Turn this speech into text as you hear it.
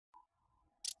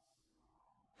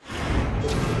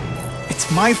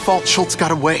my fault Schultz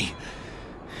got away.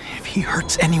 If he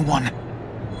hurts anyone...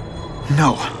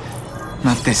 No,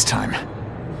 not this time.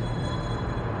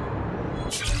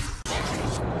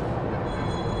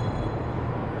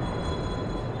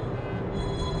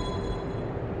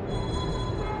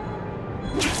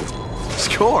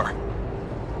 Score!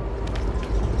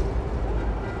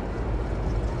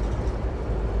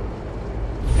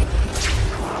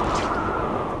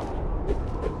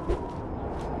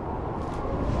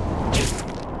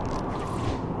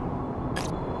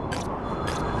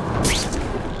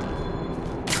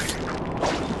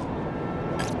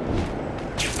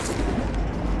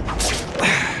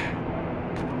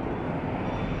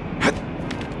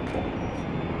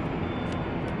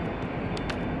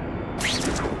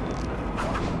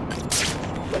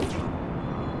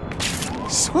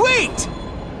 Sweet!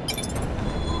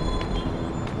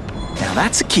 Now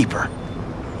that's a keeper.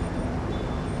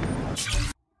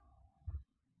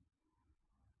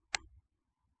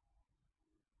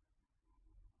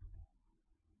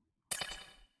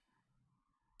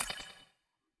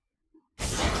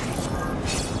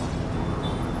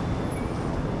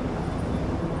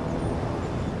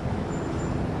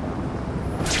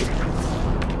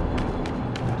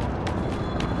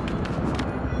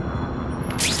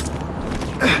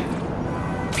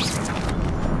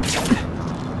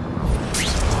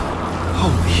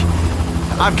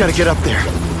 I've got to get up there.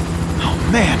 Oh,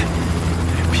 man.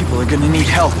 People are gonna need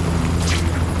help.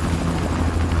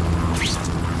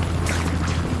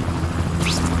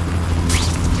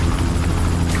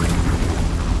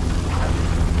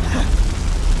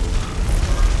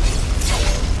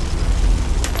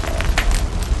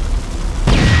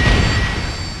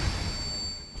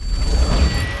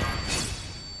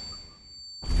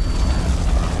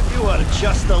 You are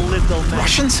just a little man.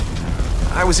 Russians?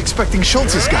 I was expecting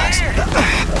Schultz's guys.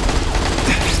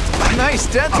 Nice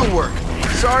dental work.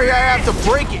 Sorry I have to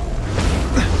break it.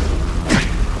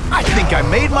 I think I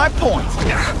made my point.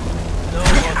 No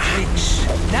more tricks.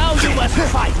 Now you must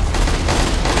fight.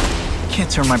 Can't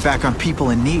turn my back on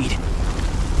people in need.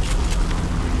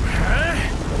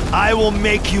 I will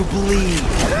make you bleed.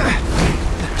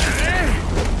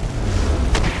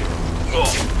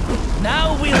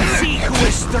 Now we'll see who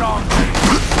is strong.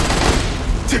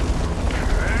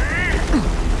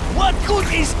 What good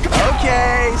is...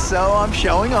 Okay, so I'm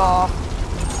showing off.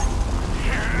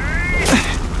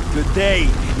 Good day,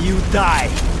 you die.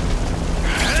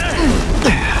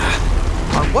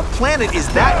 On what planet is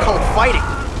that called fighting?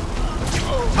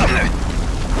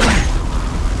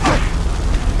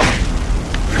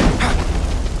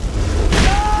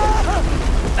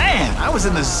 Man, I was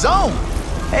in the zone.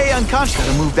 Hey, unconscious,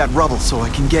 gotta move that rubble so I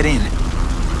can get in.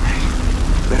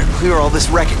 Better clear all this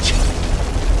wreckage.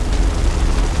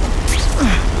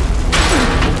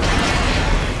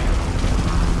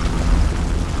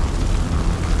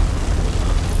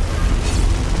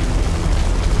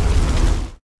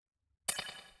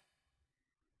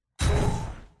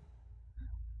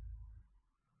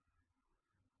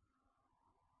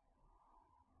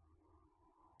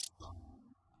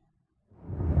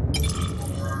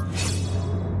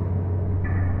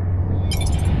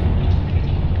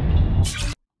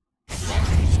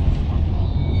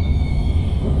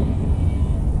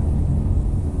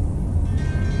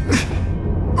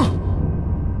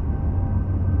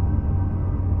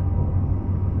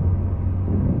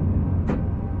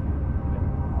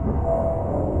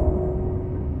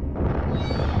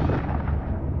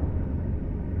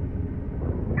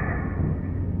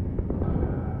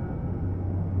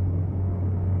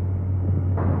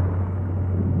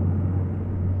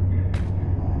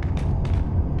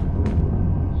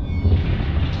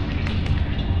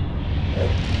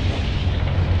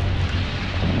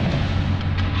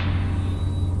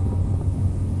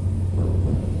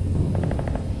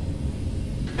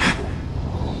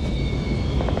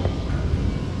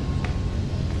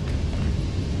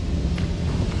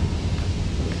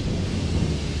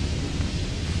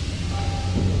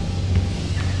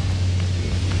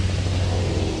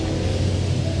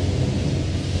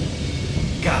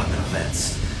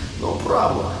 No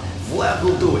problem. Vlad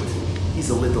will do it. He's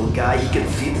a little guy, he can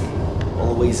fit.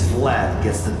 Always Vlad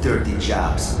gets the dirty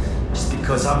jobs. Just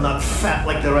because I'm not fat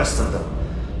like the rest of them.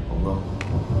 Oh no.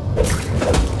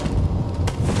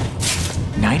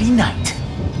 Nighty-night.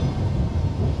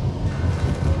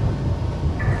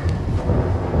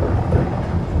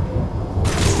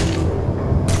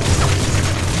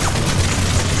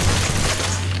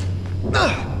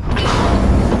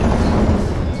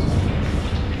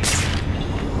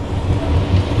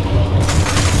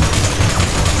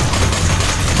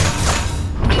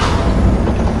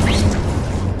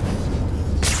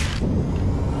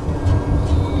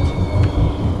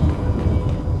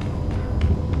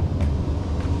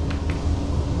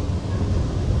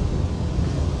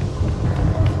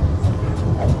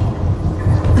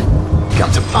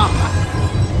 about to pop.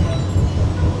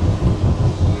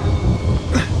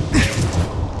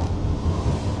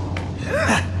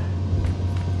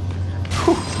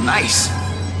 Whew, nice.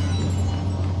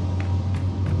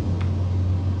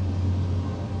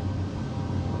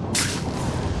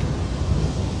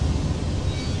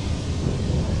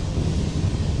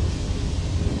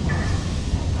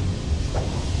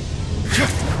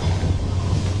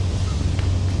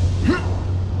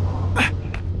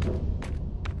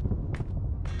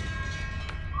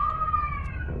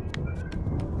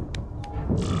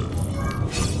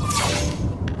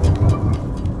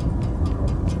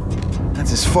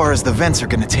 That's as far as the vents are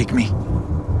gonna take me.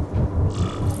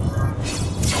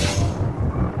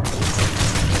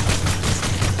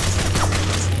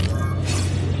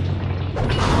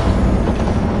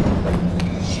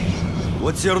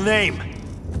 What's your name?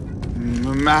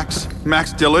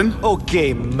 Max Dillon?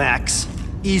 Okay, Max.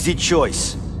 Easy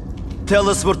choice. Tell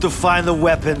us where to find the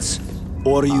weapons,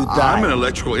 or you die. I'm an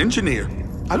electrical engineer.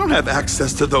 I don't have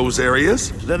access to those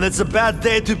areas. Then it's a bad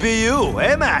day to be you,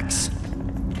 eh, Max?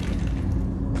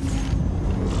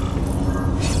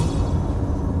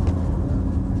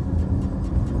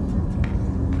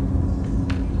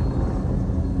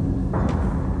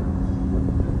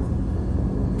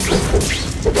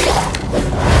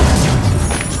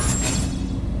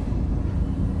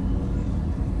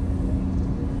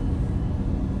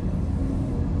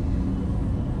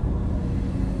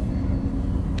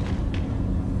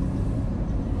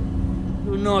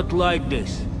 Not like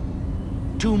this.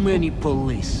 Too many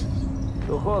police.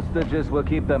 The hostages will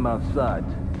keep them outside.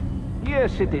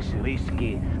 Yes, it is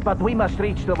risky, but we must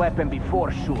reach the weapon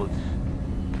before Schultz.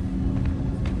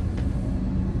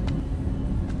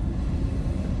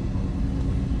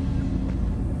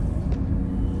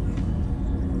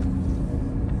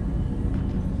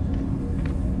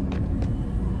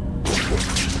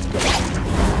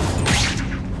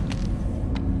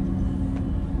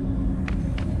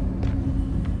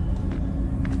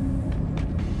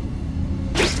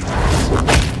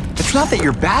 It's not that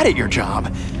you're bad at your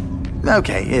job.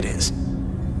 Okay, it is.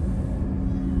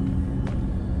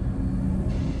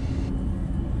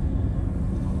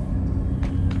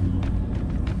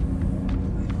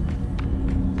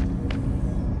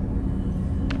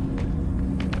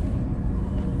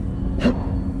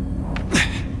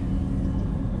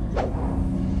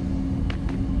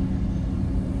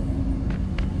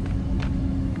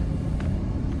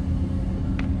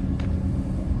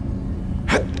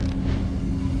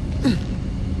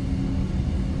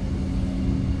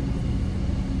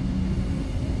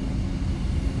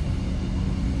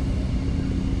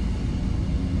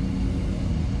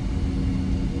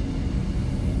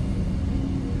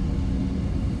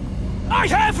 I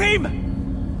have him!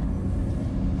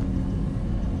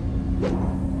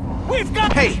 We've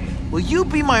got— Hey, will you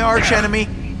be my archenemy?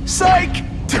 Psych!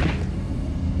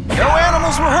 No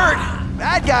animals were hurt.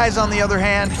 Bad guys, on the other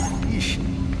hand. Yeesh.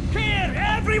 Here,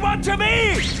 everyone to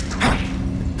me!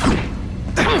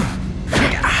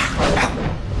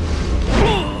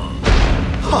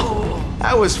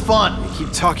 That was fun. You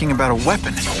keep talking about a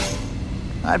weapon.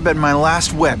 I bet my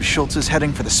last web Schultz is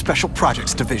heading for the Special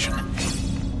Projects Division.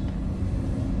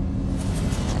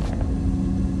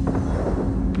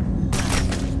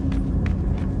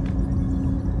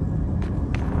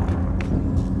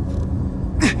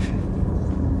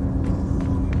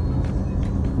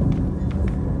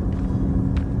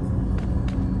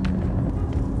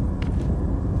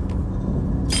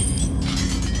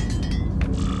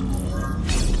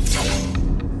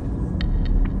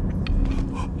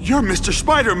 You're Mr.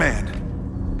 Spider-Man!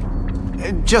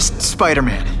 Just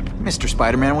Spider-Man. Mr.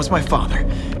 Spider-Man was my father.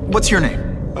 What's your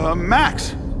name?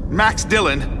 Max. Max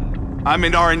Dillon. I'm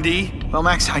in R&D. Well,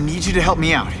 Max, I need you to help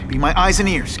me out. Be my eyes and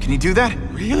ears. Can you do that?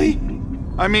 Really?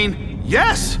 I mean,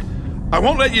 yes! I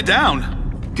won't let you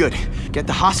down. Good. Get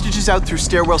the hostages out through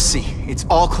Stairwell C. It's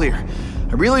all clear.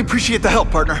 I really appreciate the help,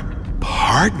 partner.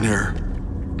 Partner?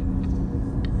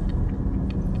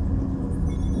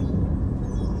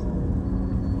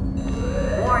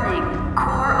 Warning,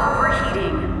 core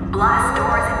overheating. Blast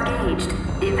doors engaged.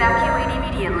 Evacuate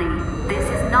immediately. This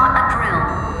is not a drill.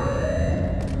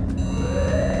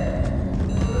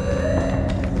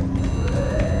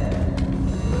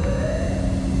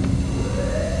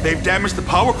 They've damaged the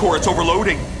power core, it's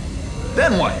overloading.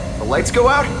 Then what? The lights go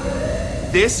out?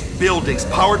 This building's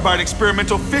powered by an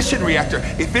experimental fission reactor.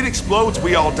 If it explodes,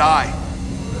 we all die.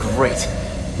 Great.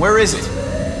 Where is it?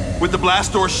 With the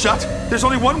blast doors shut, there's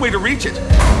only one way to reach it.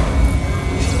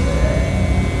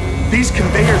 These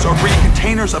conveyors are bringing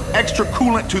containers of extra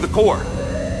coolant to the core.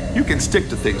 You can stick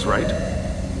to things, right?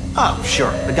 Oh,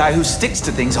 sure. The guy who sticks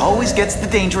to things always gets the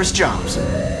dangerous jobs.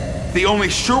 The only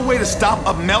sure way to stop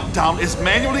a meltdown is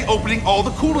manually opening all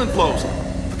the coolant flows.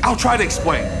 I'll try to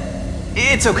explain.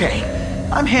 It's okay.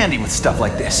 I'm handy with stuff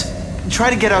like this. Try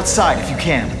to get outside if you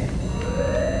can.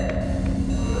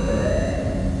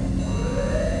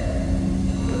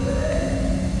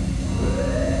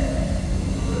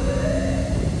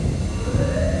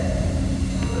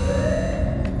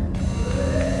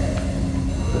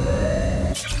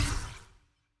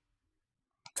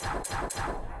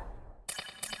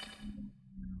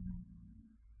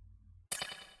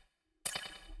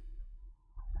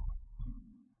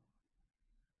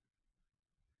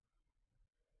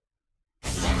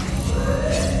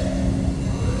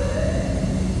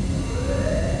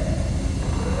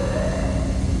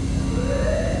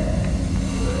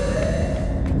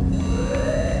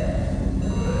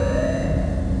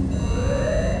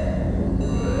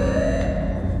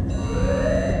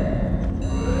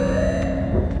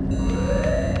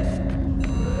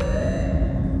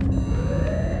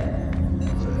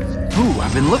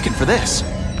 I've been looking for this.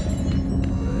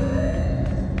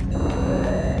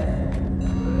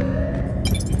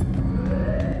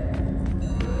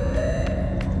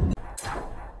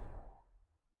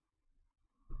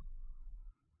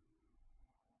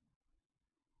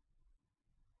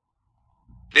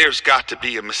 There's got to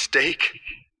be a mistake.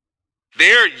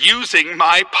 They're using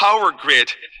my power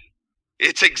grid.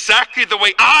 It's exactly the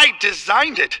way I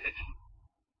designed it.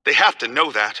 They have to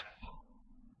know that.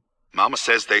 Mama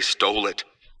says they stole it,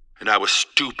 and I was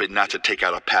stupid not to take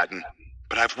out a patent.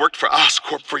 But I've worked for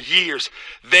Oscorp for years.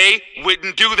 They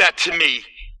wouldn't do that to me.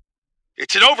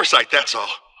 It's an oversight, that's all.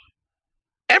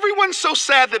 Everyone's so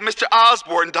sad that Mr.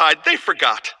 Osborn died, they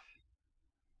forgot.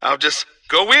 I'll just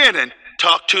go in and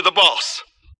talk to the boss.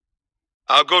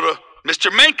 I'll go to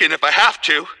Mr. Mencken if I have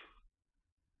to.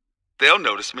 They'll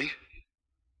notice me.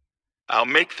 I'll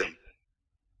make them.